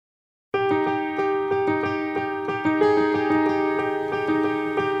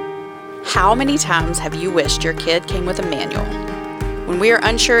How many times have you wished your kid came with a manual? When we are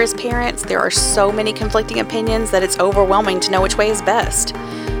unsure as parents, there are so many conflicting opinions that it's overwhelming to know which way is best.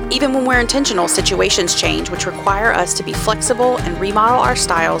 Even when we're intentional, situations change, which require us to be flexible and remodel our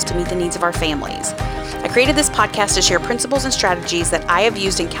styles to meet the needs of our families. I created this podcast to share principles and strategies that I have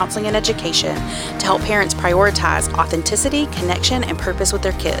used in counseling and education to help parents prioritize authenticity, connection, and purpose with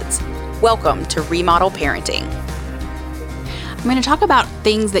their kids. Welcome to Remodel Parenting. I'm going to talk about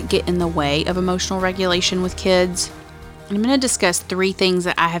things that get in the way of emotional regulation with kids. And I'm going to discuss 3 things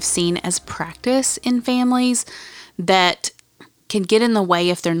that I have seen as practice in families that can get in the way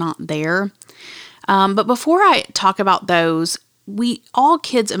if they're not there. But before I talk about those, all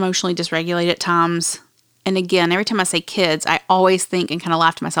kids emotionally dysregulate at times. And again, every time I say kids, I always think and kind of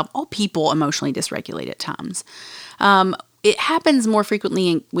laugh to myself, all people emotionally dysregulate at times. It happens more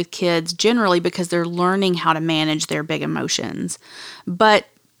frequently with kids generally because they're learning how to manage their big emotions. But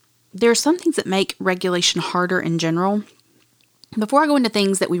there are some things that make regulation harder in general. Before I go into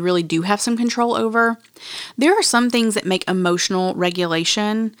things that we really do have some control over, there are some things that make emotional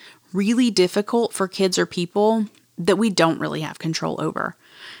regulation really difficult for kids or people that we don't really have control over.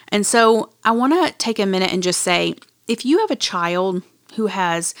 And so I want to take a minute and just say, if you have a child who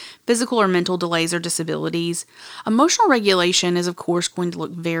has physical or mental delays or disabilities, emotional regulation is, of course, going to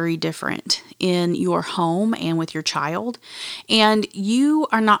look very different in your home and with your child. And you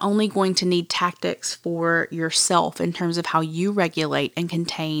are not only going to need tactics for yourself in terms of how you regulate and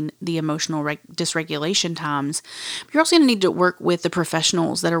contain the emotional dysregulation times, but you're also going to need to work with the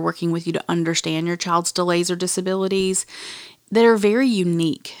professionals that are working with you to understand your child's delays or disabilities that are very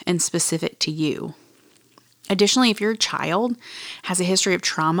unique and specific to you. Additionally, if your child has a history of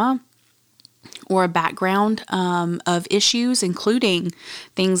trauma or a background of issues, including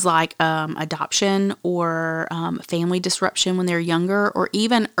things like adoption or family disruption when they're younger, or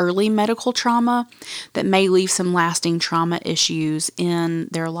even early medical trauma that may leave some lasting trauma issues in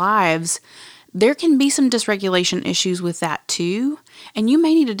their lives, there can be some dysregulation issues with that too. And you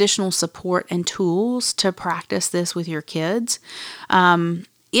may need additional support and tools to practice this with your kids.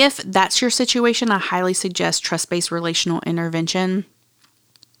 If that's your situation, I highly suggest trust-based relational intervention.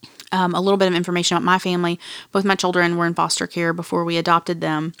 A little bit of information about my family. Both my children were in foster care before we adopted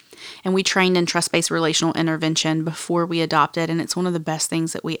them, and we trained in trust-based relational intervention before we adopted, and it's one of the best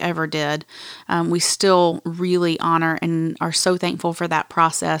things that we ever did. We still really honor and are so thankful for that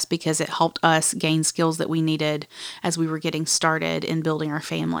process because it helped us gain skills that we needed as we were getting started in building our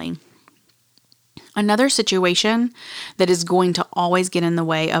family. Another situation that is going to always get in the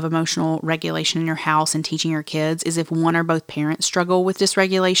way of emotional regulation in your house and teaching your kids is if one or both parents struggle with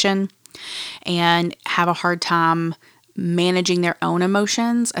dysregulation and have a hard time managing their own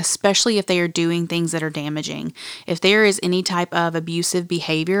emotions, especially if they are doing things that are damaging. If there is any type of abusive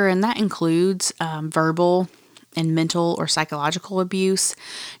behavior, and that includes verbal and mental or psychological abuse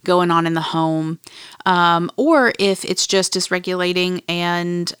going on in the home, or if it's just dysregulating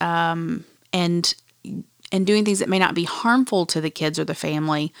and doing things that may not be harmful to the kids or the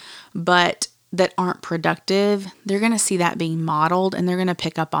family, but that aren't productive, they're going to see that being modeled and they're going to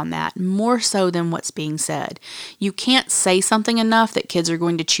pick up on that more so than what's being said. You can't say something enough that kids are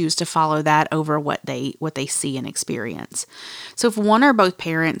going to choose to follow that over what they see and experience. So if one or both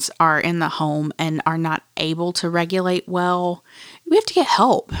parents are in the home and are not able to regulate well, we have to get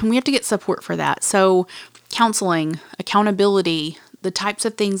help and we have to get support for that. So counseling, accountability, the types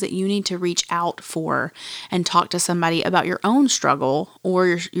of things that you need to reach out for and talk to somebody about your own struggle,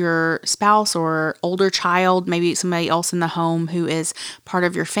 or your spouse or older child, maybe somebody else in the home who is part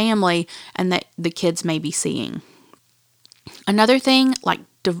of your family and that the kids may be seeing. Another thing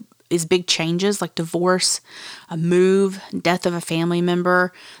is big changes like divorce, a move, death of a family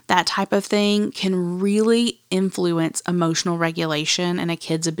member, that type of thing can really influence emotional regulation and a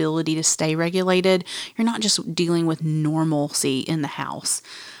kid's ability to stay regulated. You're not just dealing with normalcy in the house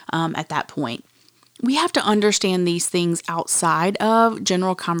at that point. We have to understand these things outside of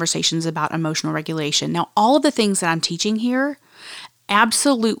general conversations about emotional regulation. Now, all of the things that I'm teaching here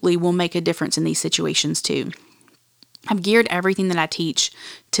absolutely will make a difference in these situations too. I've geared everything that I teach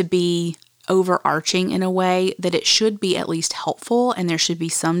to be overarching in a way that it should be at least helpful, and there should be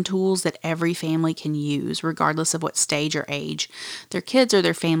some tools that every family can use, regardless of what stage or age their kids or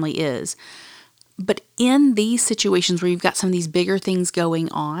their family is. But in these situations where you've got some of these bigger things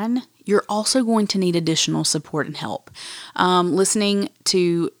going on, you're also going to need additional support and help. Listening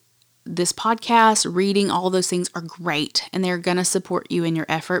to this podcast, reading, all those things are great and they're going to support you in your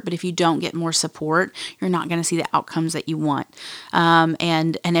effort. But if you don't get more support, you're not going to see the outcomes that you want.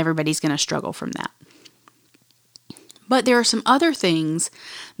 And everybody's going to struggle from that. But there are some other things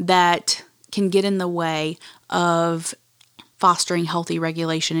that can get in the way of fostering healthy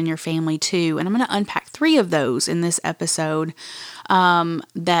regulation in your family too. And I'm going to unpack 3 of those in this episode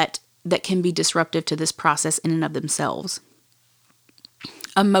that can be disruptive to this process in and of themselves.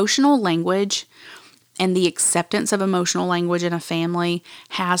 Emotional language and the acceptance of emotional language in a family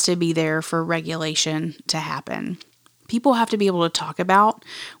has to be there for regulation to happen. People have to be able to talk about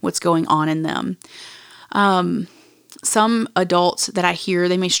what's going on in them. Some adults that I hear,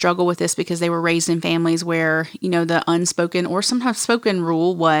 they may struggle with this because they were raised in families where, the unspoken or sometimes spoken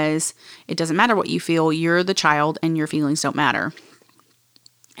rule was, it doesn't matter what you feel, you're the child and your feelings don't matter.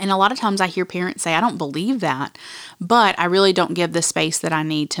 And a lot of times I hear parents say, I don't believe that, but I really don't give the space that I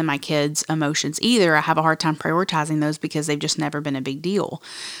need to my kids' emotions either. I have a hard time prioritizing those because they've just never been a big deal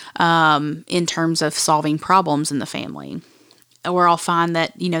in terms of solving problems in the family. Or I'll find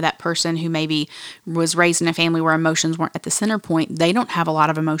that, that person who maybe was raised in a family where emotions weren't at the center point, they don't have a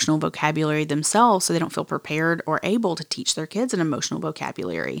lot of emotional vocabulary themselves, so they don't feel prepared or able to teach their kids an emotional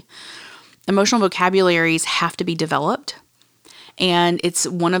vocabulary. Emotional vocabularies have to be developed. And it's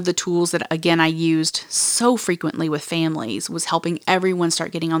one of the tools that, again, I used so frequently with families, was helping everyone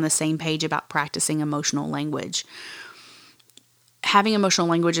start getting on the same page about practicing emotional language. Having emotional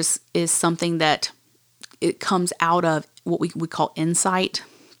language is something that it comes out of what we call insight.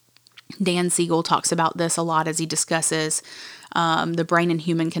 Dan Siegel talks about this a lot as he discusses the brain and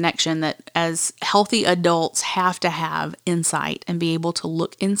human connection, that as healthy adults have to have insight and be able to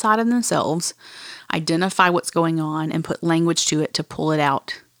look inside of themselves, identify what's going on, and put language to it to pull it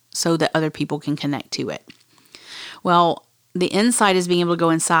out so that other people can connect to it. Well, the insight is being able to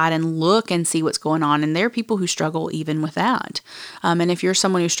go inside and look and see what's going on. And there are people who struggle even with that. And if you're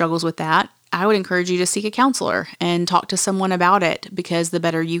someone who struggles with that, I would encourage you to seek a counselor and talk to someone about it, because the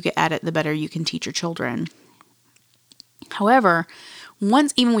better you get at it, the better you can teach your children. However,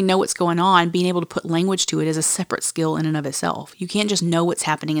 once even we know what's going on, being able to put language to it is a separate skill in and of itself. You can't just know what's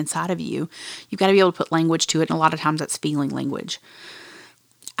happening inside of you. You've got to be able to put language to it, and a lot of times that's feeling language.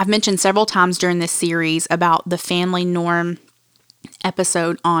 I've mentioned several times during this series about the family norm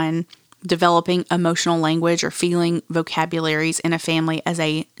episode on developing emotional language or feeling vocabularies in a family as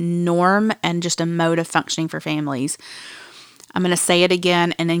a norm and just a mode of functioning for families. I'm going to say it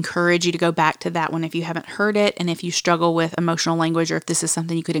again and encourage you to go back to that one if you haven't heard it, and if you struggle with emotional language, or if this is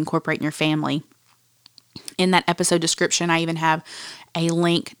something you could incorporate in your family. In that episode description, I even have a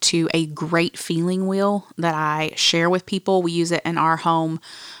link to a great feeling wheel that I share with people. We use it in our home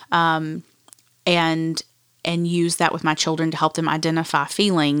and use that with my children to help them identify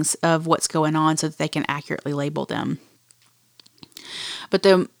feelings of what's going on so that they can accurately label them. But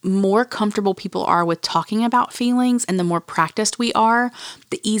the more comfortable people are with talking about feelings, and the more practiced we are,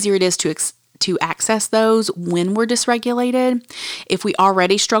 the easier it is to access those when we're dysregulated. If we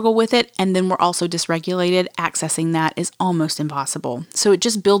already struggle with it and then we're also dysregulated, accessing that is almost impossible. So it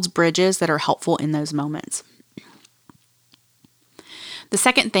just builds bridges that are helpful in those moments. The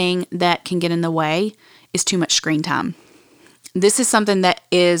second thing that can get in the way is too much screen time. This is something that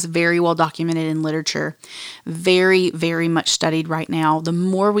is very well documented in literature, very, very much studied right now. The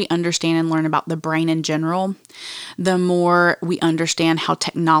more we understand and learn about the brain in general, the more we understand how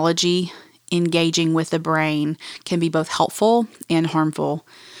technology engaging with the brain can be both helpful and harmful.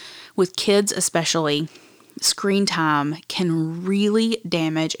 With kids especially, screen time can really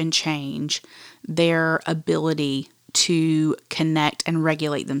damage and change their ability to connect and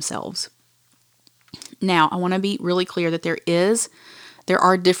regulate themselves. Now, I want to be really clear that there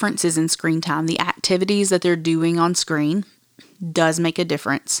are differences in screen time. The activities that they're doing on screen does make a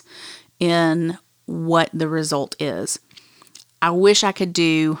difference in what the result is. I wish I could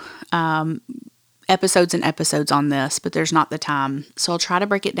do episodes and episodes on this, but there's not the time. So I'll try to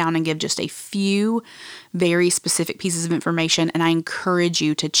break it down and give just a few very specific pieces of information, and I encourage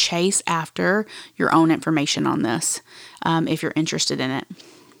you to chase after your own information on this if you're interested in it.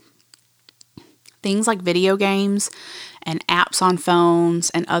 Things like video games and apps on phones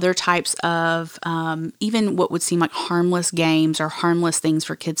and other types of even what would seem like harmless games or harmless things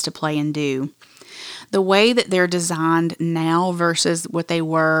for kids to play and do. The way that they're designed now versus what they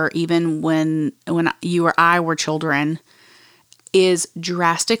were even when you or I were children is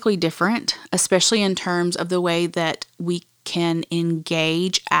drastically different, especially in terms of the way that we can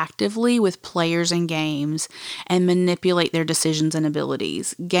engage actively with players in games and manipulate their decisions and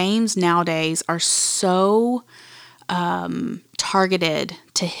abilities. Games nowadays are so targeted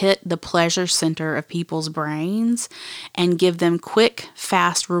to hit the pleasure center of people's brains and give them quick,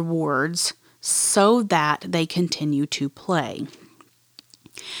 fast rewards so that they continue to play.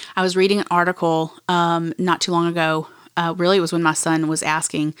 I was reading an article not too long ago Really, it was when my son was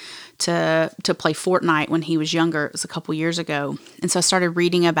asking to play Fortnite when he was younger. It was a couple years ago. And so I started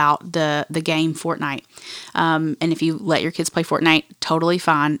reading about the game Fortnite. And if you let your kids play Fortnite, totally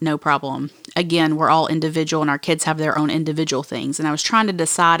fine, no problem. Again, we're all individual and our kids have their own individual things. And I was trying to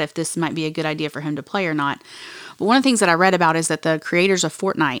decide if this might be a good idea for him to play or not. But one of the things that I read about is that the creators of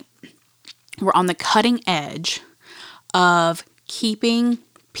Fortnite were on the cutting edge of keeping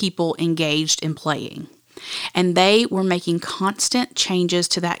people engaged in playing. And they were making constant changes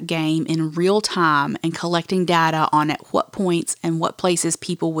to that game in real time and collecting data on at what points and what places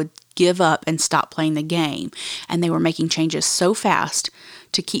people would give up and stop playing the game. And they were making changes so fast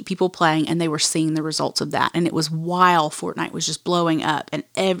to keep people playing, and they were seeing the results of that. And it was while Fortnite was just blowing up, and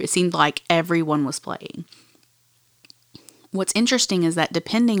it seemed like everyone was playing. What's interesting is that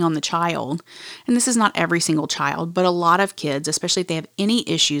depending on the child, and this is not every single child, but a lot of kids, especially if they have any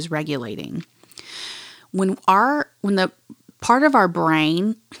issues regulating, when the part of our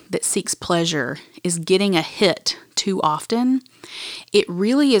brain that seeks pleasure is getting a hit too often, it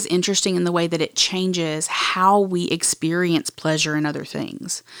really is interesting in the way that it changes how we experience pleasure in other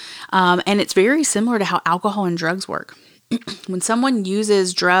things. And it's very similar to how alcohol and drugs work. When someone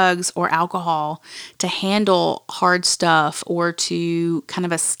uses drugs or alcohol to handle hard stuff or to kind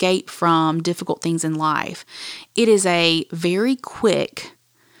of escape from difficult things in life, it is a very quick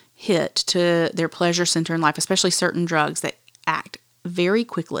hit to their pleasure center in life, especially certain drugs that act very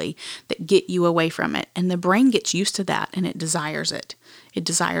quickly, that get you away from it. And the brain gets used to that and it desires it. It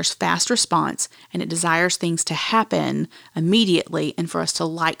desires fast response, and it desires things to happen immediately and for us to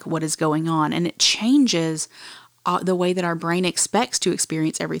like what is going on. And it changes the way that our brain expects to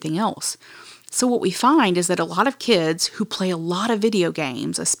experience everything else. So what we find is that a lot of kids who play a lot of video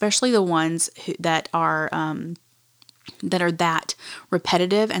games, especially the ones that are that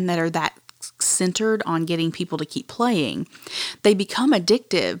repetitive and that are that centered on getting people to keep playing, they become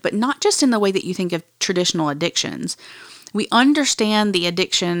addictive, but not just in the way that you think of traditional addictions. We understand the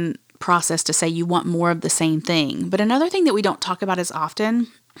addiction process to say you want more of the same thing. But another thing that we don't talk about as often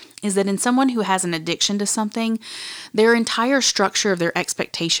is that in someone who has an addiction to something, their entire structure of their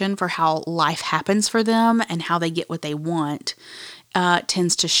expectation for how life happens for them and how they get what they want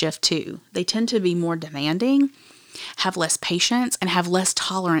tends to shift too. They tend to be more demanding, have less patience, and have less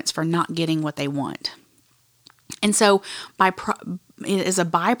tolerance for not getting what they want. And so as a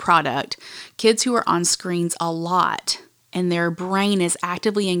byproduct, kids who are on screens a lot and their brain is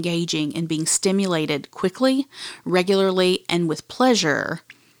actively engaging and being stimulated quickly, regularly, and with pleasure,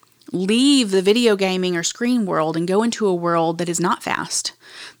 leave the video gaming or screen world and go into a world that is not fast,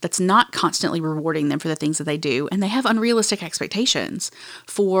 that's not constantly rewarding them for the things that they do. And they have unrealistic expectations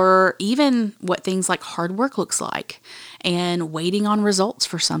for even what things like hard work looks like and waiting on results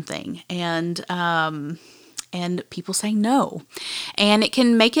for something and people saying no. And it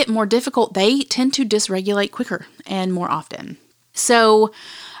can make it more difficult. They tend to dysregulate quicker and more often. So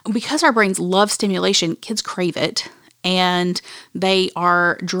because our brains love stimulation, kids crave it. And they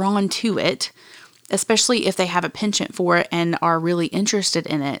are drawn to it, especially if they have a penchant for it and are really interested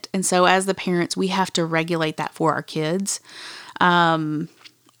in it. And so as the parents, we have to regulate that for our kids. It's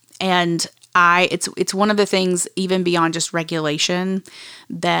one of the things, even beyond just regulation,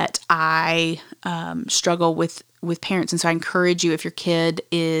 that I struggle with parents. And so I encourage you, if your kid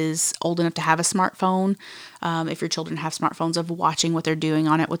is old enough to have a smartphone, if your children have smartphones, of watching what they're doing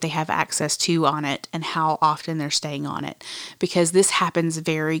on it, what they have access to on it, and how often they're staying on it. Because this happens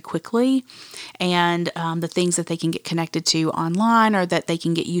very quickly, and the things that they can get connected to online or that they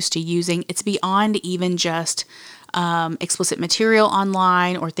can get used to using, it's beyond even just explicit material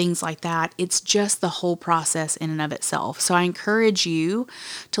online or things like that. It's just the whole process in and of itself. So I encourage you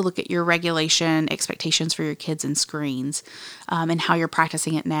to look at your regulation expectations for your kids and screens and how you're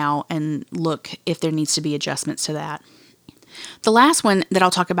practicing it now, and look if there needs to be adjustments to that. The last one that I'll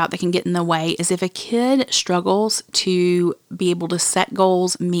talk about that can get in the way is if a kid struggles to be able to set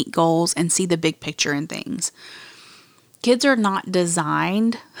goals, meet goals, and see the big picture in things. Kids are not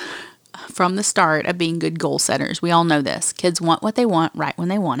designed from the start of being good goal setters. We all know this. Kids want what they want right when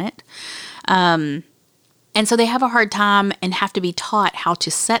they want it. And so they have a hard time and have to be taught how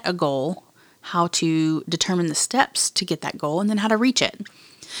to set a goal, how to determine the steps to get that goal, and then how to reach it.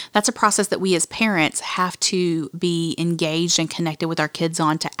 That's a process that we as parents have to be engaged and connected with our kids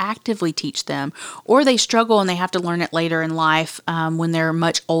on to actively teach them, or they struggle and they have to learn it later in life when they're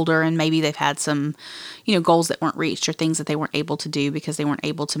much older and maybe they've had some, goals that weren't reached or things that they weren't able to do because they weren't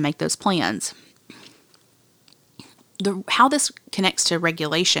able to make those plans. How this connects to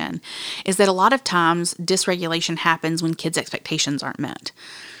regulation is that a lot of times dysregulation happens when kids' expectations aren't met.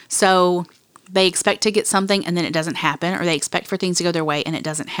 So They expect to get something and then it doesn't happen, or they expect for things to go their way and it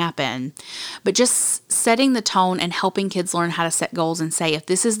doesn't happen. But just setting the tone and helping kids learn how to set goals and say, if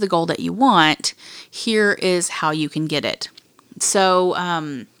this is the goal that you want, here is how you can get it. So,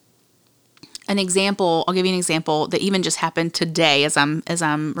 an example, I'll give you an example that even just happened today as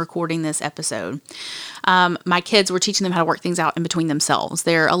I'm recording this episode. My kids, were teaching them how to work things out in between themselves.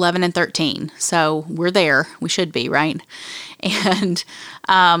 They're 11 and 13, so we're there. We should be, right? And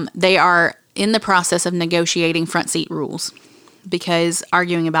they are in the process of negotiating front seat rules, because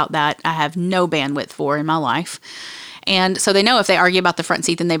arguing about that I have no bandwidth for in my life. And so they know if they argue about the front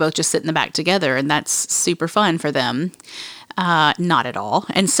seat, then they both just sit in the back together, and that's super fun for them. Not at all.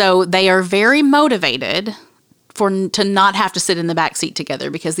 And so they are very motivated to not have to sit in the back seat together,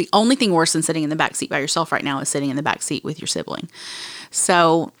 because the only thing worse than sitting in the back seat by yourself right now is sitting in the back seat with your sibling.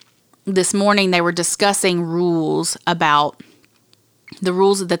 So this morning they were discussing rules about the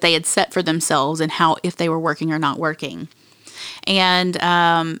rules that they had set for themselves and how, if they were working or not working. And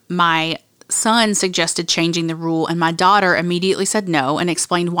my son suggested changing the rule, and my daughter immediately said no and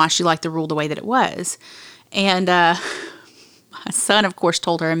explained why she liked the rule the way that it was. And my son, of course,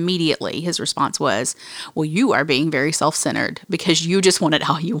 told her immediately, his response was, well, you are being very self-centered because you just want it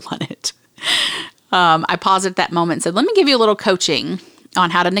how you want it. I paused at that moment and said, let me give you a little coaching on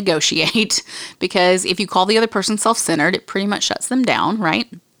how to negotiate, because if you call the other person self-centered, it pretty much shuts them down,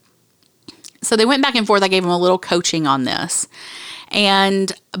 right? So they went back and forth. I gave them a little coaching on this.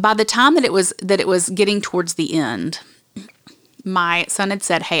 And by the time that it was getting towards the end, my son had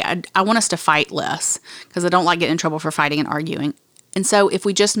said, hey, I want us to fight less, because I don't like getting in trouble for fighting and arguing. And so if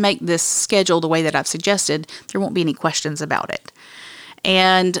we just make this schedule the way that I've suggested, there won't be any questions about it.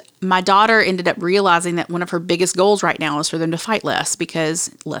 And my daughter ended up realizing that one of her biggest goals right now is for them to fight less, because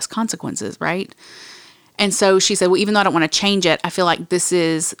less consequences, right? And so she said, well, even though I don't want to change it, I feel like this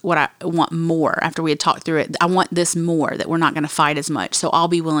is what I want more. After we had talked through it, I want this more, that we're not going to fight as much. So I'll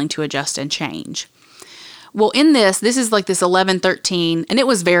be willing to adjust and change. Well, in this is like this 11, 13, and it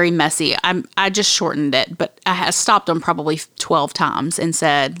was very messy. I just shortened it, but I stopped them probably 12 times and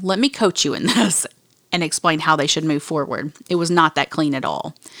said, let me coach you in this, and explain how they should move forward. It was not that clean at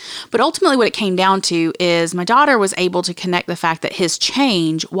all. But ultimately what it came down to is my daughter was able to connect the fact that his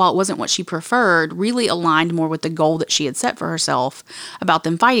change, while it wasn't what she preferred, really aligned more with the goal that she had set for herself about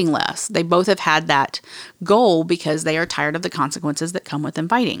them fighting less. They both have had that goal because they are tired of the consequences that come with them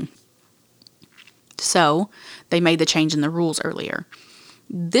fighting. So they made the change in the rules earlier.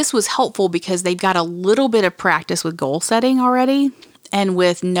 This was helpful because they've got a little bit of practice with goal setting already, and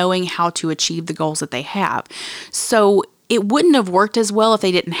with knowing how to achieve the goals that they have. So it wouldn't have worked as well if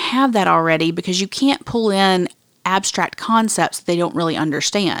they didn't have that already, because you can't pull in abstract concepts that they don't really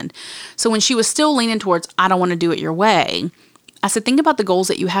understand. So when she was still leaning towards, I don't want to do it your way, I said, think about the goals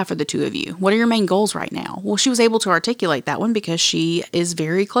that you have for the two of you. What are your main goals right now? Well, she was able to articulate that one because she is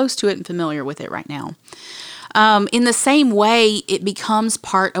very close to it and familiar with it right now. In the same way, it becomes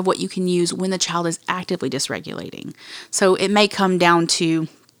part of what you can use when the child is actively dysregulating. So it may come down to,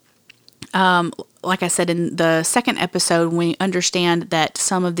 like I said in the second episode, when you understand that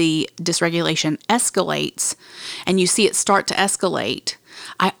some of the dysregulation escalates and you see it start to escalate,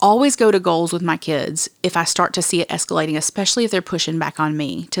 I always go to goals with my kids if I start to see it escalating, especially if they're pushing back on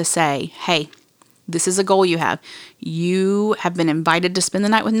me, to say, hey, this is a goal you have. You have been invited to spend the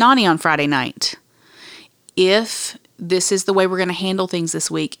night with Nani on Friday night. If this is the way we're going to handle things this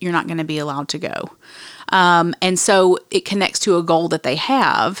week, you're not going to be allowed to go. And so it connects to a goal that they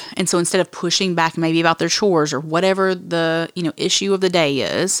have. And so instead of pushing back maybe about their chores or whatever the issue of the day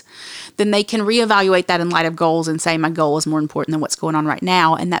is, then they can reevaluate that in light of goals and say, my goal is more important than what's going on right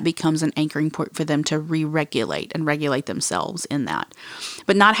now. And that becomes an anchoring point for them to re-regulate and regulate themselves in that.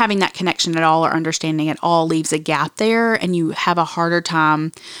 But not having that connection at all or understanding at all leaves a gap there, and you have a harder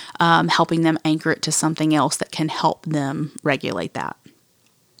time helping them anchor it to something else that can help them regulate that.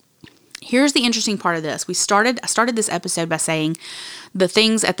 Here's the interesting part of this. I started this episode by saying the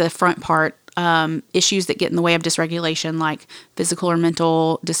things at the front part, issues that get in the way of dysregulation, like physical or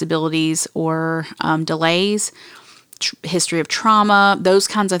mental disabilities or delays, history of trauma, those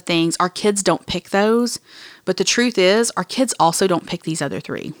kinds of things. Our kids don't pick those, but the truth is our kids also don't pick these other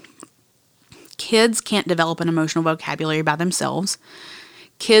three. Kids can't develop an emotional vocabulary by themselves.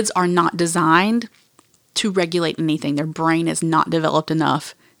 Kids are not designed to regulate anything. Their brain is not developed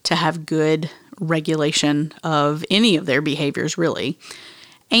enough to have good regulation of any of their behaviors, really.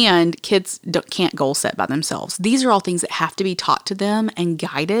 And kids can't goal set by themselves. These are all things that have to be taught to them and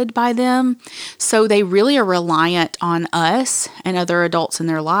guided by them. So they really are reliant on us and other adults in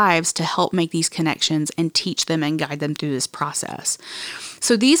their lives to help make these connections and teach them and guide them through this process.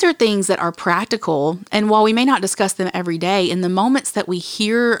 So these are things that are practical. And while we may not discuss them every day, in the moments that we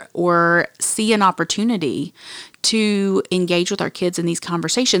hear or see an opportunity to engage with our kids in these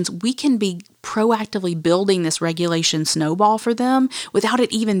conversations, we can be proactively building this regulation snowball for them without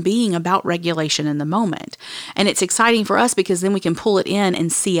it even being about regulation in the moment. And it's exciting for us because then we can pull it in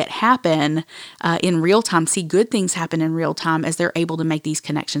and see it happen in real time, see good things happen in real time as they're able to make these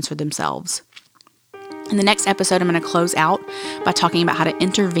connections for themselves. In the next episode, I'm going to close out by talking about how to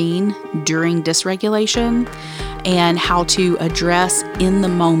intervene during dysregulation and how to address in the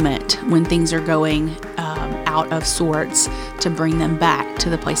moment when things are going out of sorts to bring them back to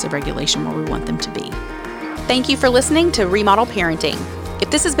the place of regulation where we want them to be. Thank you for listening to Remodel Parenting. If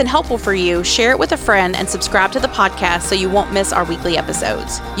this has been helpful for you, share it with a friend and subscribe to the podcast so you won't miss our weekly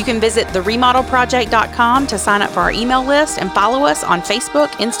episodes. You can visit theremodelproject.com to sign up for our email list and follow us on Facebook,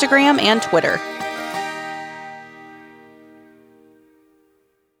 Instagram, and Twitter.